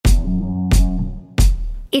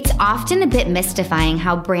It's often a bit mystifying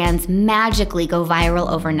how brands magically go viral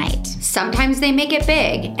overnight. Sometimes they make it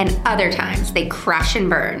big, and other times they crash and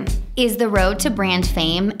burn. Is the road to brand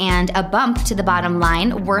fame and a bump to the bottom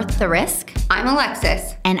line worth the risk? I'm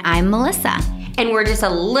Alexis. And I'm Melissa. And we're just a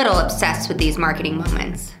little obsessed with these marketing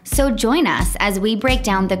moments. So join us as we break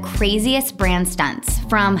down the craziest brand stunts,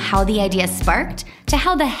 from how the idea sparked to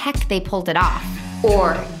how the heck they pulled it off.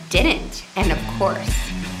 Or didn't. And of course,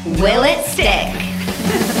 will it stick?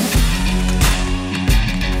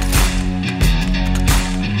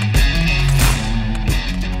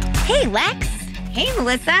 Hey, Lex. Hey,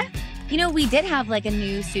 Melissa. You know, we did have like a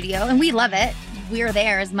new studio and we love it. We're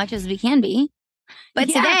there as much as we can be. But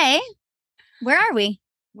today, where are we?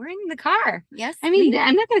 We're in the car. Yes. I mean,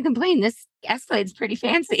 I'm not going to complain. This Escalade's pretty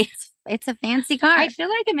fancy. It's a fancy car. I feel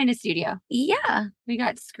like I'm in a studio. Yeah. We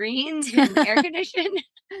got screens and air conditioning.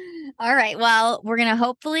 All right. Well, we're going to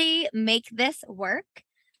hopefully make this work.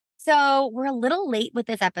 So we're a little late with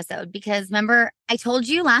this episode because remember, I told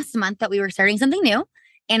you last month that we were starting something new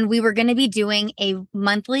and we were going to be doing a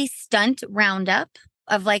monthly stunt roundup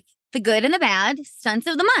of like the good and the bad stunts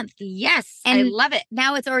of the month. Yes. And I love it.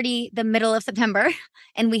 Now it's already the middle of September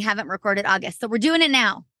and we haven't recorded August. So we're doing it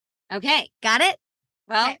now. Okay. Got it?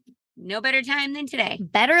 Well, Okay. No better time than today.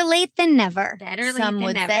 Better late than never. Better late Some than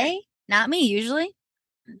would never. say. Not me, usually.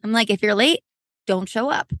 I'm like, if you're late, don't show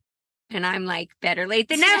up. And I'm like, better late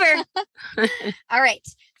than never. All right.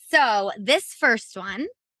 So this first one,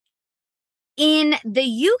 in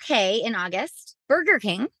the UK in August, Burger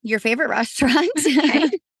King, your favorite restaurant,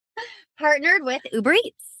 partnered with Uber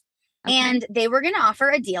Eats. Okay. And they were going to offer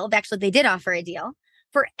a deal. Actually, they did offer a deal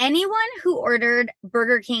for anyone who ordered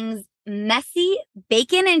Burger King's messy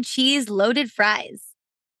bacon and cheese loaded fries.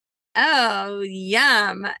 Oh,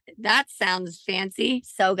 yum. That sounds fancy.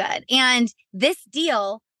 So good. And this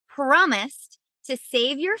deal promised to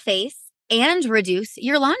save your face and reduce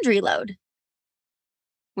your laundry load.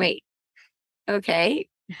 Wait. Okay.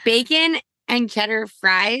 Bacon and cheddar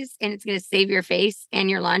fries, and it's going to save your face and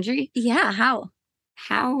your laundry? Yeah, how?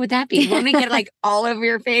 How would that be? Won't it get like all over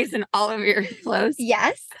your face and all over your clothes?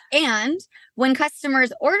 Yes. And when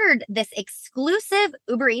customers ordered this exclusive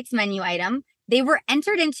Uber Eats menu item, they were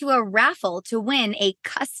entered into a raffle to win a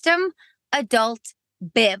custom adult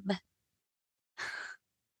bib.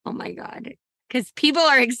 Oh my God. Because people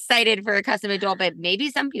are excited for a custom adult, but maybe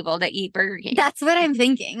some people that eat Burger King. That's what I'm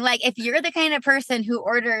thinking. Like, if you're the kind of person who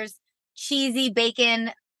orders cheesy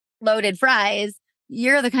bacon loaded fries,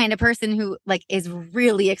 you're the kind of person who like is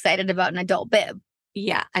really excited about an adult bib.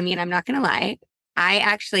 Yeah. I mean, I'm not going to lie. I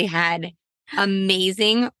actually had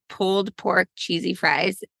amazing pulled pork cheesy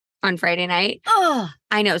fries on Friday night. Oh,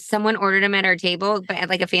 I know someone ordered them at our table, but at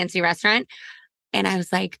like a fancy restaurant. And I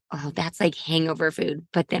was like, oh, that's like hangover food.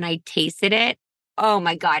 But then I tasted it. Oh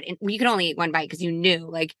my God. And you could only eat one bite because you knew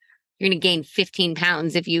like you're going to gain 15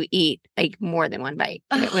 pounds if you eat like more than one bite.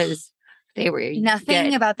 It was, they were nothing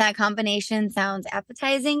good. about that combination sounds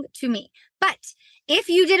appetizing to me. But if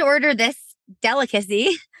you did order this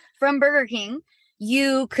delicacy from Burger King,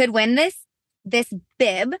 you could win this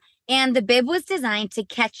bib. And the bib was designed to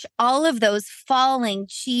catch all of those falling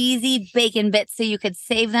cheesy bacon bits so you could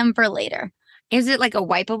save them for later. Is it like a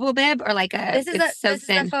wipeable bib or like a, This is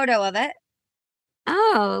a photo of it.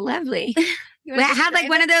 Oh, lovely. You It wanna had like describe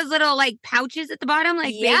one it? of those little like pouches at the bottom,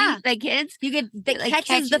 like Yeah. baby, like kids. You could, that like,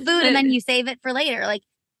 catches the catches food and then food. you save it for later. Like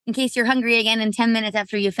in case you're hungry again in 10 minutes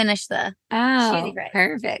after you finish the Oh, cheesy fries.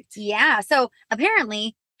 perfect. Yeah. So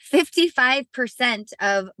apparently 55%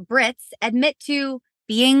 of Brits admit to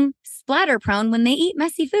being splatter prone when they eat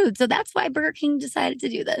messy food. So that's why Burger King decided to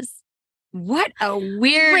do this. What a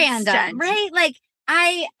weird Random, stunt. right? Like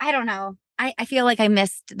I don't know. I feel like I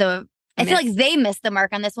feel like they missed the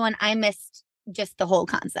mark on this one. I missed just the whole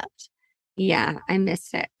concept. Yeah, I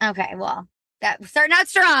missed it. Okay. Well, that starting out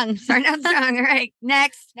strong. Starting out strong. All right,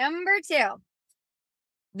 next. Number 2.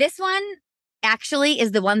 This one actually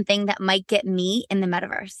is the one thing that might get me in the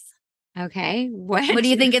metaverse. Okay, what? What do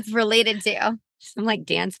you think it's related to? Some like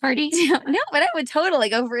dance party? No, but I would totally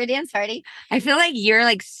go for a dance party. I feel like you're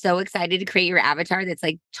like so excited to create your avatar that's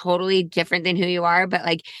like totally different than who you are, but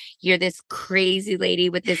like you're this crazy lady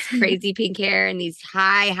with this crazy pink hair and these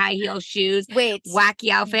high heel shoes, Wait, wacky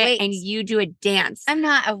outfit, wait. and you do a dance. I'm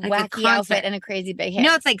not a like a wacky outfit concert. and a crazy big hair.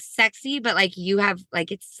 No, it's like sexy, but like you have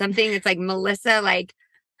like it's something that's like Melissa like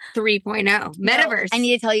 3.0 metaverse. I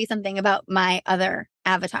need to tell you something about my other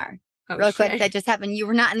avatar. Oh, Real quick, shit. that just happened. You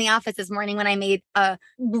were not in the office this morning when I made a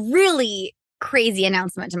really crazy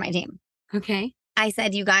announcement to my team. Okay. I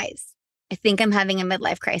said, you guys, I think I'm having a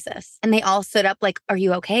midlife crisis. And they all stood up like, are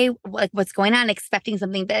you okay? Like, what's going on? Expecting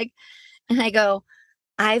something big. And I go,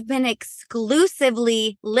 I've been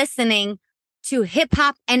exclusively listening to hip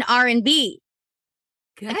hop and R&B.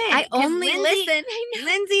 Good. I 'Cause only listen.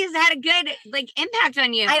 Lindsay has had a good impact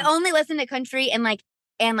on you. I only listen to country and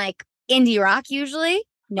indie rock usually.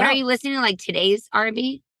 But are you listening to like today's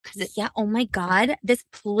R&B? Yeah. Oh my God. This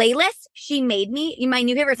playlist she made me. My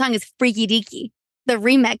new favorite song is Freaky Deaky. The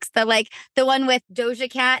remix, the one with Doja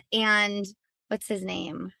Cat and what's his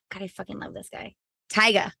name? God, I fucking love this guy.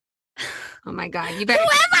 Tyga. Oh my God. You better. Who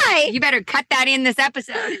am I? You better cut that in this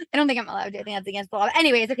episode. I don't think I'm allowed to. I think that's against the law.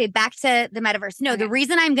 Anyways, okay, back to the metaverse. No, The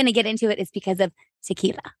reason I'm going to get into it is because of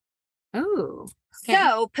tequila. Oh. Okay.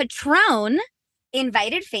 So Patron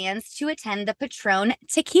invited fans to attend the Patron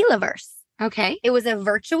Tequilaverse. Okay. It was a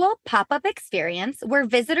virtual pop-up experience where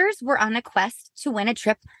visitors were on a quest to win a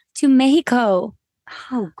trip to Mexico.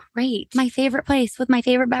 Oh, great. My favorite place with my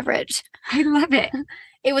favorite beverage. I love it.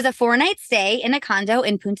 It was a 4-night stay in a condo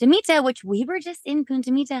in Punta Mita, which we were just in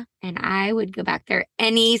Punta Mita. And I would go back there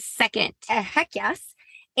any second. Heck yes.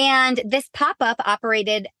 And this pop-up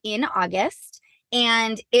operated in August,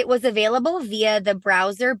 and it was available via the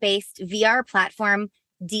browser-based VR platform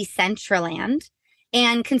Decentraland.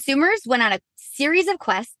 And consumers went on a series of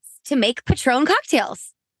quests to make Patron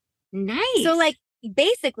cocktails. Nice. So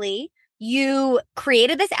basically you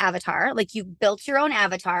created this avatar, you built your own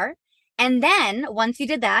avatar. And then once you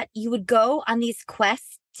did that, you would go on these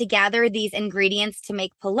quests to gather these ingredients to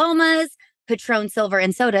make Palomas, Patron Silver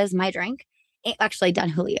and soda is my drink. Actually, Don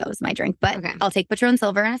Julio is my drink, but Okay. I'll take Patron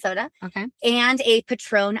Silver and a soda. Okay. And a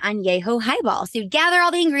Patron Añejo highball. So you'd gather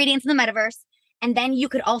all the ingredients in the metaverse. And then you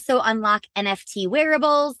could also unlock NFT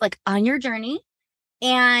wearables on your journey.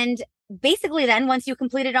 And basically then once you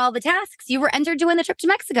completed all the tasks, you were entered to win the trip to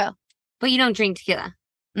Mexico. But you don't drink tequila.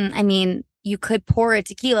 I mean, you could pour a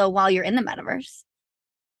tequila while you're in the metaverse.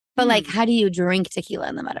 But how do you drink tequila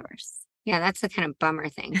in the metaverse? Yeah, that's the kind of bummer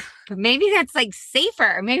thing. But maybe that's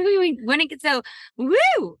safer. Maybe we wouldn't get so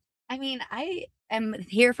woo. I mean, I am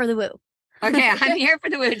here for the woo. Okay, I'm here for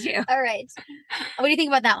the woo too. All right. What do you think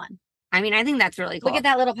about that one? I mean, I think that's really cool. Look at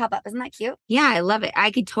that little pop-up. Isn't that cute? Yeah, I love it.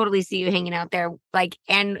 I could totally see you hanging out there.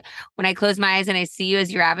 And when I close my eyes and I see you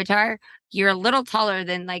as your avatar, you're a little taller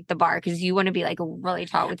than the bar because you want to be really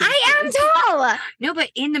tall with your I shoes. am tall. No,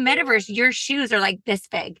 but in the metaverse, your shoes are this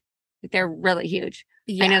big. They're really huge.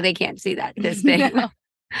 Yeah. I know they can't see that this big, No.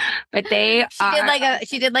 but they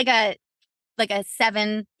She did like a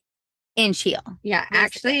 7-inch heel. Yeah,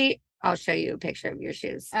 actually, I'll show you a picture of your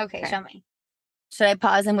shoes. Okay, show me. Should I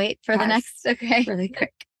pause and wait for the Pause. next? Okay. Really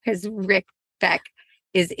quick, because Rick Beck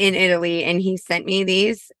is in Italy and he sent me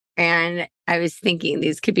these, and I was thinking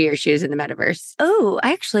these could be your shoes in the metaverse. Oh,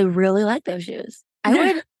 I actually really like those shoes. I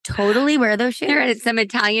would totally wear those shoes. They're at some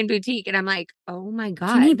Italian boutique, and I'm like, oh my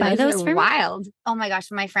God, Can you buy those are for me? wild. Oh my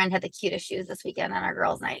gosh, my friend had the cutest shoes this weekend on our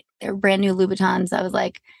girls' night. They were brand new Louboutins. I was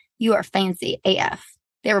like, you are fancy AF.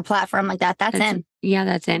 They were platform like that. That's in. Yeah,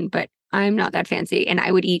 that's in. But I'm not that fancy, and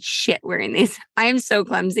I would eat shit wearing these. I am so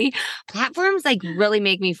clumsy. Platforms really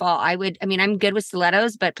make me fall. I'm good with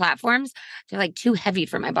stilettos, but platforms, they're too heavy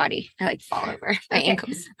for my body. I fall over my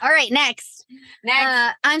ankles. All right, next.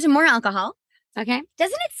 On to more alcohol. Okay.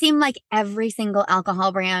 Doesn't it seem like every single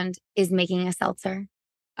alcohol brand is making a seltzer?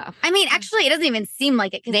 Oh. I mean, actually, it doesn't even seem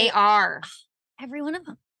like it. They are. Every one of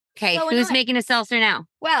them. Okay, So who's annoying. making a seltzer now?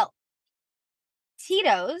 Well,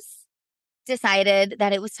 Tito's decided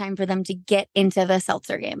that it was time for them to get into the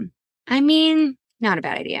seltzer game. I mean, not a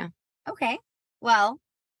bad idea. Okay. Well,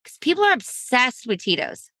 Because people are obsessed with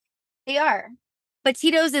Tito's. they are. But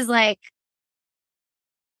Tito's is they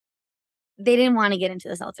didn't want to get into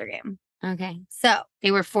the seltzer game. Okay. So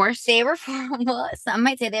They were forced. they were, well, some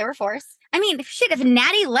might say they were forced. I mean, shit, if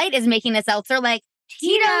Natty Light is making a seltzer, Tito's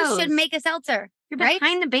Tito's. should make a seltzer. You're right?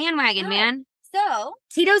 behind the bandwagon, No. man. So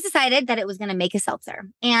Tito's decided that it was going to make a seltzer,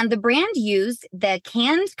 and the brand used the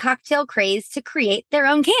canned cocktail craze to create their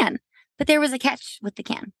own can. But there was a catch with the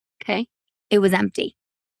can. Okay. It was empty.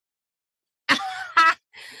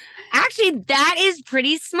 Actually, that is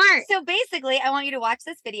pretty smart. So basically, I want you to watch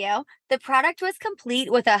this video. The product was complete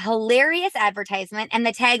with a hilarious advertisement and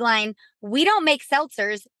the tagline, "We don't make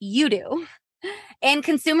seltzers, you do." And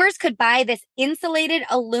consumers could buy this insulated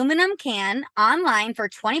aluminum can online for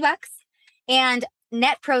 $20, and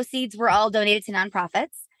net proceeds were all donated to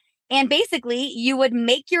nonprofits. And basically, you would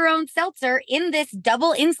make your own seltzer in this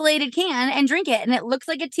double insulated can and drink it, and it looks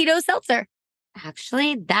like a Tito's seltzer.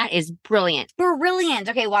 Actually, that is brilliant. Brilliant.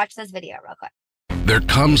 Okay, watch this video real quick. There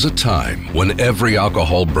comes a time when every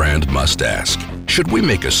alcohol brand must ask, should we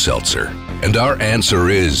make a seltzer? And our answer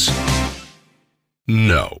is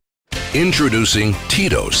no. Introducing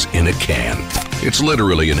Tito's in a can. It's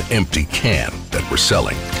literally an empty can that we're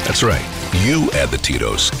selling. That's right. You add the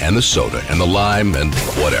Tito's and the soda and the lime and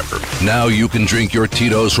whatever. Now you can drink your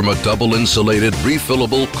Tito's from a double-insulated,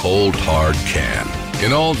 refillable, cold, hard can.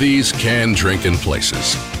 In all these can-drinking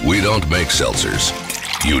places, we don't make seltzers.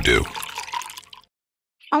 You do.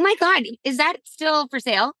 Oh my God. Is that still for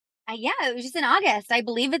sale? Yeah, it was just in August. I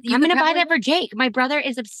believe it. I'm going to buy that for Jake. My brother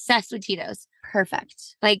is obsessed with Tito's.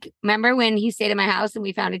 Perfect. Like, remember when he stayed at my house and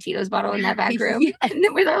we found a Tito's bottle in that back room? Yes. And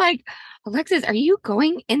then we were like, Alexis, are you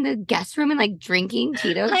going in the guest room and like drinking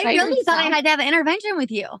Tito's? I by really thought I yourself? had to have an intervention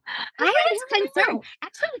with you. I was concerned.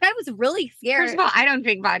 Actually, I was really scared. First of all, I don't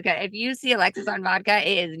drink vodka. If you see Alexis on vodka,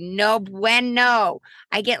 it is no bueno.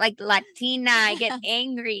 I get like Latina. I get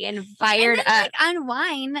angry and fired and then, up. like, on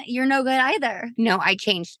wine, you're no good either. No, I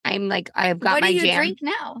changed. I'm like, I've got What my do you jam. drink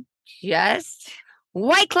now? Just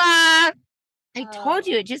White Claw. I told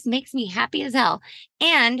you, Oh. it just makes me happy as hell.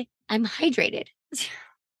 And I'm hydrated.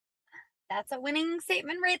 That's a winning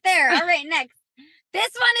statement right there. All right, next.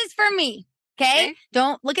 This one is for me. Okay? Okay.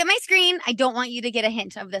 Don't look at my screen. I don't want you to get a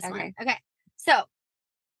hint of this one. Okay. Okay. So,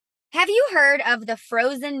 have you heard of the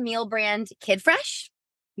frozen meal brand Kid Fresh?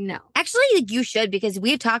 No. Actually, like, you should, because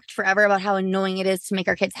we've talked forever about how annoying it is to make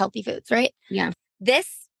our kids healthy foods, right? Yeah.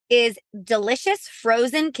 This is delicious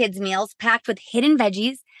frozen kids meals packed with hidden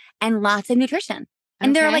veggies and lots of nutrition.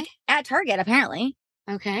 And they're Okay. like at Target, apparently.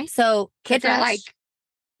 Okay. So Kid But they're Fresh.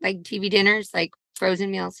 like TV dinners, like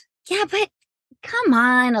frozen meals. Yeah, but come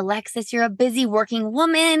on, Alexis, you're a busy working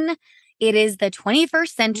woman. It is the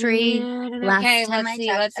 21st century. Last Okay, time let's I see.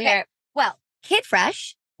 checked. Let's Okay. hear it. Well, Kid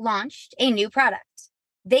Fresh launched a new product.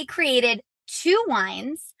 They created 2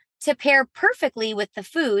 wines to pair perfectly with the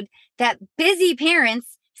food that busy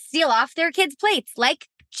parents steal off their kids' plates, like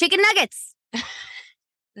chicken nuggets.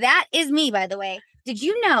 That is me, by the way. Did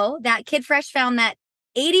you know that Kid Fresh found that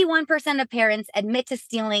 81% of parents admit to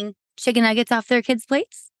stealing chicken nuggets off their kids'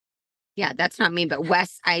 plates? Yeah, that's not me, but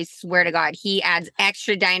Wes, I swear to God, he adds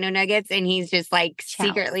extra dino nuggets and he's just like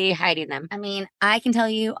Challenge. secretly hiding them. I mean, I can tell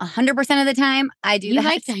you 100% of the time I do You that.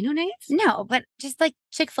 like dino nuggets? No, but just like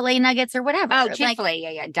Chick-fil-A nuggets or whatever. Oh, Like, Chick-fil-A.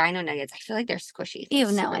 Yeah. Dino nuggets. I feel like they're squishy. ew,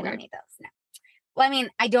 It's no, super I weird. don't eat those. No. Well, I mean,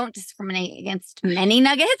 I don't discriminate against many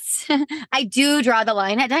nuggets. I do draw the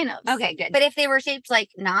line at dinos. Okay, good. But if they were shaped like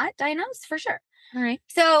not dinos, for sure. All right.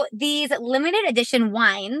 So these limited edition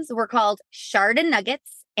wines were called Chardonnay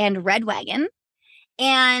Nuggets and Red Wagon.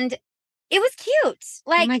 And it was cute.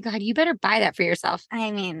 Like, oh my God, you better buy that for yourself.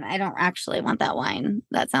 I mean, I don't actually want that wine.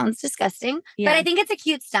 That sounds disgusting. Yeah. But I think it's a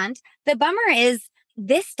cute stunt. The bummer is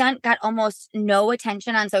this stunt got almost no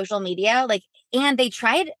attention on social media. Like, and they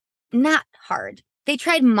tried not hard. They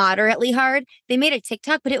tried moderately hard. They made a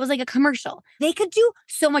TikTok, but it was like a commercial. They could do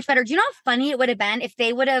so much better. Do you know how funny it would have been if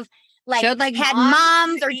they would have like Showed, like, had moms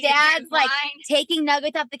moms or eating their dads like wine. taking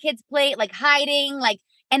nuggets off the kid's plate, like hiding, like,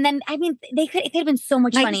 and then I mean it could have been so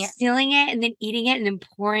much like funnier. stealing it and then eating it and then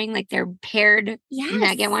pouring like their paired Yes.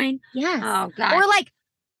 nugget wine. Yes. Oh God. Or like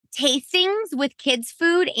tastings with kids'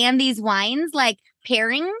 food and these wines, like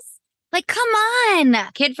pairings. Like, come on.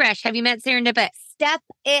 Kid Fresh. Have you met Serendipit? Step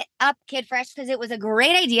it up, Kid Fresh, because it was a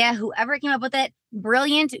great idea. Whoever came up with it,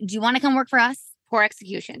 brilliant. Do you want to come work for us? Poor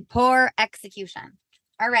execution. Poor execution.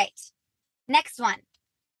 All right. Next one.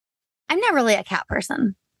 I'm not really a cat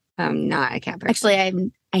person. I'm not a cat person.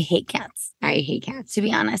 Actually, I hate cats, I hate cats. to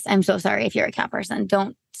be honest. I'm so sorry if you're a cat person.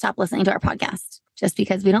 Don't stop listening to our podcast just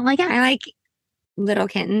because we don't like cats. I like little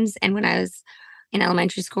kittens. And when I was in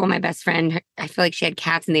elementary school, my best friend, I feel like she had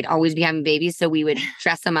cats and they'd always be having babies. So we would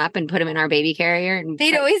dress them up and put them in our baby carrier. And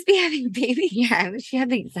They'd always be having babies. yeah, she had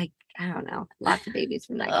these like, I don't know, lots of babies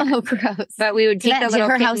from that. cat. Oh, gross. But we would take the Did little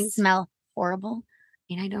her house kittens. smell horrible?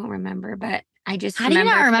 And I don't remember, but I just How do you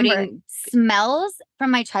not remember putting- smells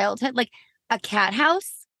from my childhood? Like a cat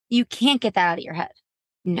house, you can't get that out of your head.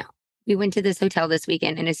 No. We went to this hotel this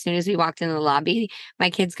weekend, and as soon as we walked into the lobby, my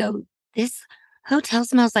kids go, "This hotel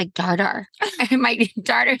smells like Dardar." And my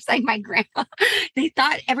Dardar's like my grandma. They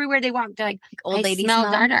thought everywhere they walked, they're like, Old "I lady smell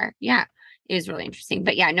smell. Dardar." Yeah, it was really interesting.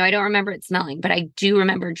 But yeah, no, I don't remember it smelling, but I do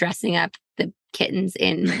remember dressing up the kittens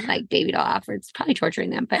in like baby doll outfits, probably torturing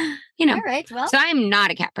them. But you know, All right. Well, so I'm not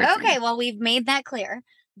a cat person. okay. Well, we've made that clear.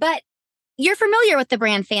 But you're familiar with the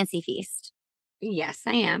brand Fancy Feast. Yes,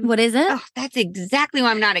 I am. What is it? Oh, that's exactly why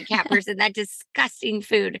I'm not a cat person. That disgusting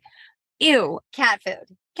food. Ew. Cat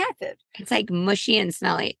food. Cat food. It's like mushy and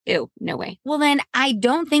smelly. Ew. No way. Well, then I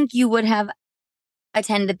don't think you would have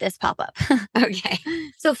attended this pop-up. Okay.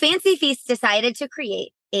 So Fancy Feast decided to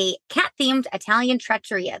create a cat-themed Italian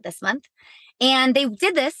trattoria this month. And they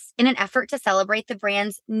did this in an effort to celebrate the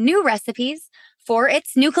brand's new recipes for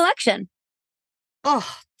its new collection.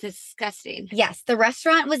 Oh, disgusting. Yes, the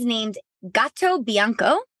restaurant was named Gatto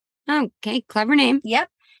Bianco. Okay, clever name. Yep.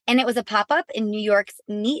 And it was a pop-up in New York's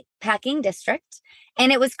meat packing district.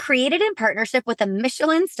 And it was created in partnership with a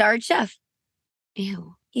Michelin-starred chef.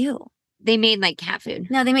 Ew. Ew. They made like cat food.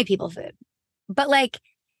 No, they made people food. But like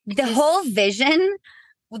the whole vision,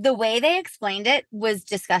 the way they explained it was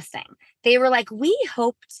disgusting. They were like, we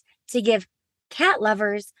hoped to give cat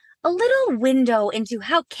lovers a little window into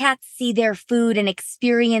how cats see their food and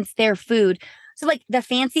experience their food. So like the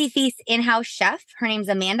Fancy Feast in-house chef, her name's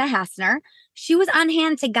Amanda Hassner. She was on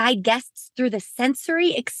hand to guide guests through the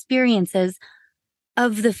sensory experiences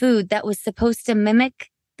of the food that was supposed to mimic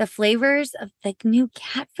the flavors of like new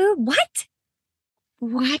cat food.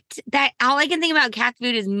 What? That all I can think about cat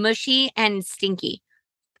food is mushy and stinky.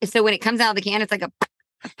 So when it comes out of the can, it's like a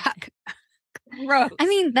puck. Gross. I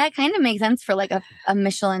mean, that kind of makes sense for like a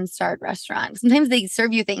Michelin-starred restaurant. Sometimes they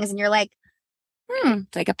serve you things and you're like,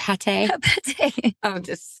 it's like a pate. a pate. Oh,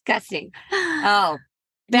 disgusting. Oh,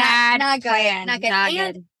 bad not good. plan. Not good. Not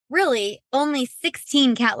And good. really, only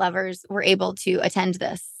 16 cat lovers were able to attend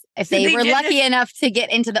this if So they they were did lucky enough to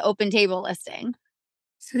get into the open table listing.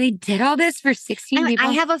 So they did all this for 16 people?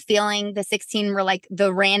 I have a feeling the 16 were like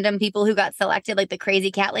the random people who got selected, like the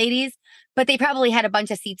crazy cat ladies, but they probably had a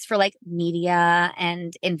bunch of seats for like media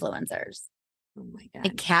and influencers. Oh my Like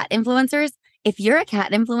God. cat influencers. If you're a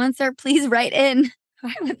cat influencer, please write in.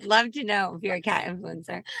 I would love to know if you're a cat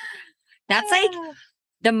influencer. That's like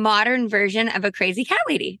the modern version of a crazy cat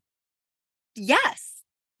lady. Yes,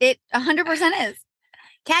 it 100% is.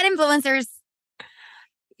 Cat influencers.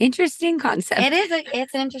 Interesting concept.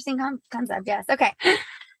 It's an interesting concept. Yes. Okay.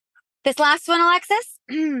 This last one, Alexis.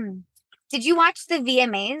 Did you watch the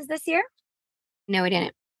VMAs this year? No, I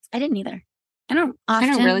didn't. I didn't either. I don't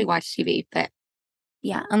really watch TV, but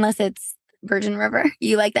Yeah, unless it's Virgin River.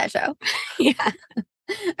 You like that show? yeah.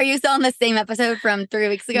 Are you still on the same episode from 3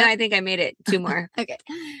 weeks ago? No, I think I made it 2 more. Okay.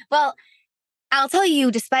 Well, I'll tell you,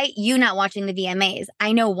 despite you not watching the VMAs,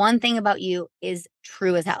 I know one thing about you is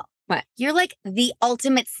true as hell. What? You're like the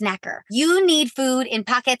ultimate snacker. You need food in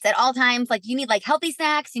pockets at all times. Like you need like healthy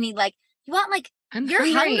snacks. You want like, I'm you're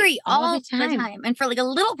hungry all the time. And for like a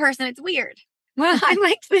little person, it's weird. Well, I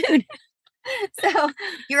like food. So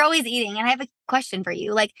you're always eating. And I have a question for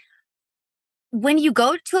you. Like when you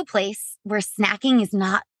go to a place where snacking is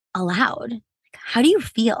not allowed, like, how do you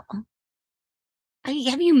feel?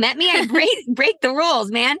 Have you met me? I break the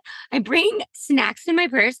rules, man. I bring snacks in my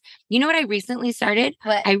purse. You know what I recently started?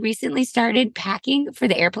 What? I recently started packing for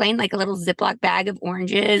the airplane, like a little Ziploc bag of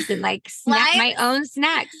oranges and like my own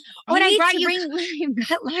snacks. Oh, And I I need brought to you bring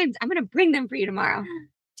cut limes. I'm going to bring them for you tomorrow.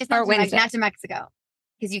 Just Or not Wednesday. not to Mexico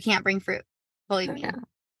because you can't bring fruit. Believe me. Yeah.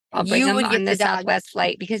 I'll bring You them would get on the the dog. Southwest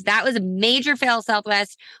flight because that was a major fail,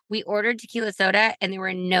 Southwest. We ordered tequila soda and there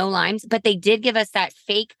were no limes, but they did give us that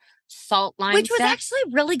fake salt lime Which was stuff. actually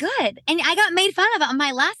really good. And I got made fun of it on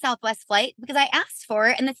my last Southwest flight because I asked for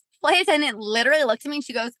it. And the flight attendant literally looked at me and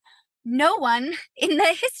she goes, no one in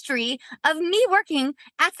the history of me working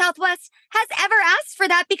at Southwest has ever asked for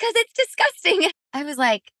that because it's disgusting. I was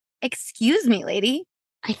like, excuse me, lady.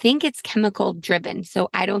 I think it's chemical driven, so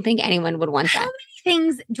I don't think anyone would want How that. many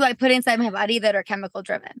things do I put inside my body that are chemical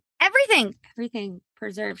driven? Everything. Everything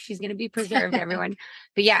preserved. She's going to be preserved, everyone.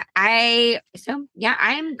 But yeah,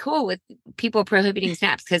 I'm cool with people prohibiting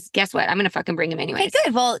snaps because guess what? I'm going to fucking bring them Okay, anyways.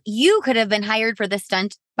 good. Well, you could have been hired for this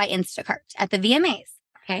stunt by Instacart at the VMAs.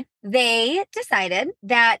 Okay. They decided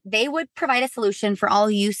that they would provide a solution for all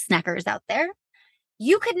you snackers out there.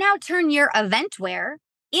 You could now turn your event wear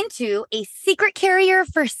into a secret carrier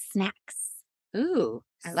for snacks. Ooh,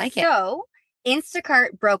 I like it. So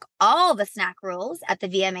Instacart broke all the snack rules at the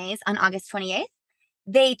VMAs on August 28th.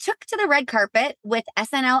 They took to the red carpet with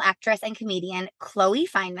SNL actress and comedian Chloe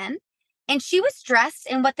Fineman, and she was dressed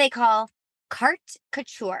in what they call carte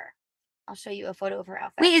couture. I'll show you a photo of her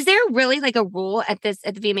outfit. Wait, is there really like a rule at the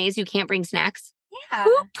VMAs you can't bring snacks? Yeah.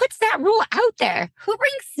 Who puts that rule out there? Who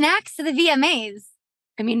brings snacks to the VMAs?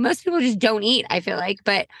 I mean, most people just don't eat, I feel like,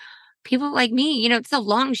 but people like me, it's a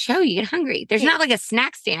long show. You get hungry. There's Hey. not like a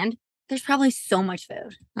snack stand. There's probably so much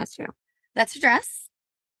food. That's true. That's her dress.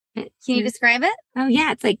 Can you Mm. describe it? Oh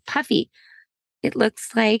yeah, it's like puffy. It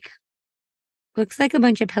looks like a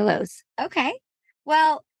bunch of pillows. Okay.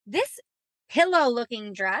 Well, this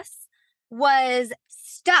pillow-looking dress was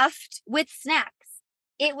stuffed with snacks.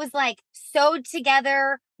 It was like sewed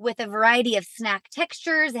together with a variety of snack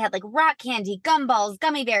textures. It had like rock candy, gumballs,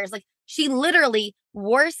 gummy bears. Like she literally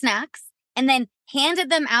wore snacks and then handed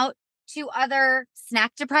them out to other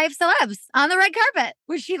snack-deprived celebs on the red carpet.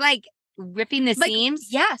 Was she like ripping the Like, seams?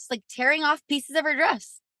 Yes, like tearing off pieces of her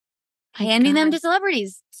dress, My handing them God. to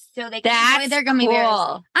celebrities so they can That's enjoy their gummy bears.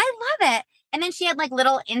 cool. I love it. And then she had like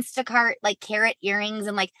little Instacart, like carrot earrings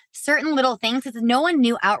and like certain little things because no one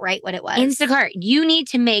knew outright what it was. Instacart, you need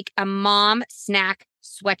to make a mom snack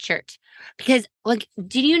sweatshirt because like,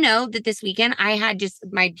 did you know that this weekend I had just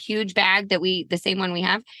my huge bag that the same one we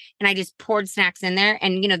have, and I just poured snacks in there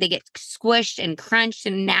and, they get squished and crunched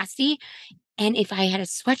and nasty. And if I had a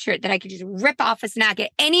sweatshirt that I could just rip off a snack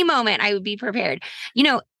at any moment, I would be prepared.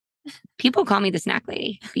 People call me the snack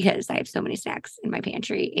lady because I have so many snacks in my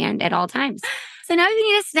pantry and at all times. So now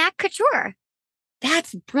you need a snack couture.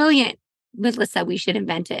 That's brilliant. Melissa, we should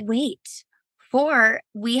invent it. Wait,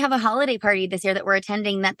 we have a holiday party this year that we're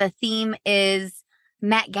attending that the theme is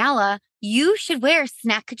Met Gala. You should wear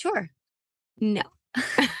snack couture. No.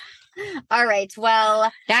 All right.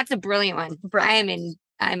 Well, that's a brilliant one.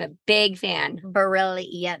 I'm a big fan.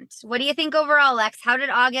 Brilliant. What do you think overall, Lex? How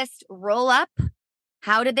did August roll up?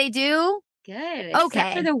 How did they do? Good. Okay.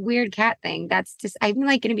 Except for the weird cat thing. That's just, I'm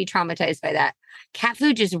like going to be traumatized by that. Cat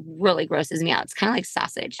food just really grosses me out. It's kind of like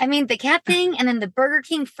sausage. I mean, the cat thing and then the Burger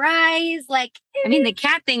King fries, the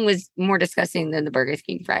cat thing was more disgusting than the Burger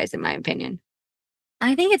King fries, in my opinion.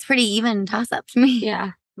 I think it's pretty even toss up to me.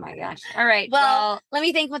 Yeah. My gosh. All right. Well, let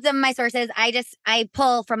me think with some of my sources. I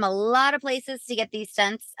pull from a lot of places to get these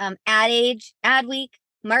stunts. Ad Age, Adweek,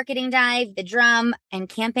 Marketing Dive, The Drum, and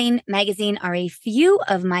Campaign Magazine are a few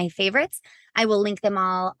of my favorites. I will link them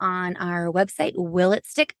all on our website,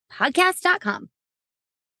 willitstickpodcast.com.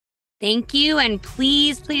 Thank you. And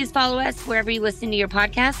please follow us wherever you listen to your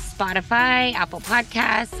podcasts, Spotify, Apple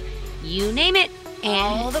Podcasts, you name it.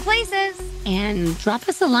 And all the places. And drop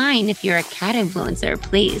us a line if you're a cat influencer,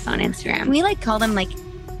 please, on Instagram. Can we call them I'm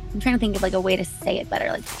trying to think of a way to say it better,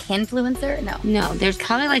 kinfluencer? No, there's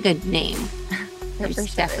probably a name.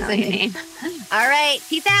 There's definitely a name. All right.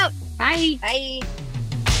 Peace out. Bye. Bye.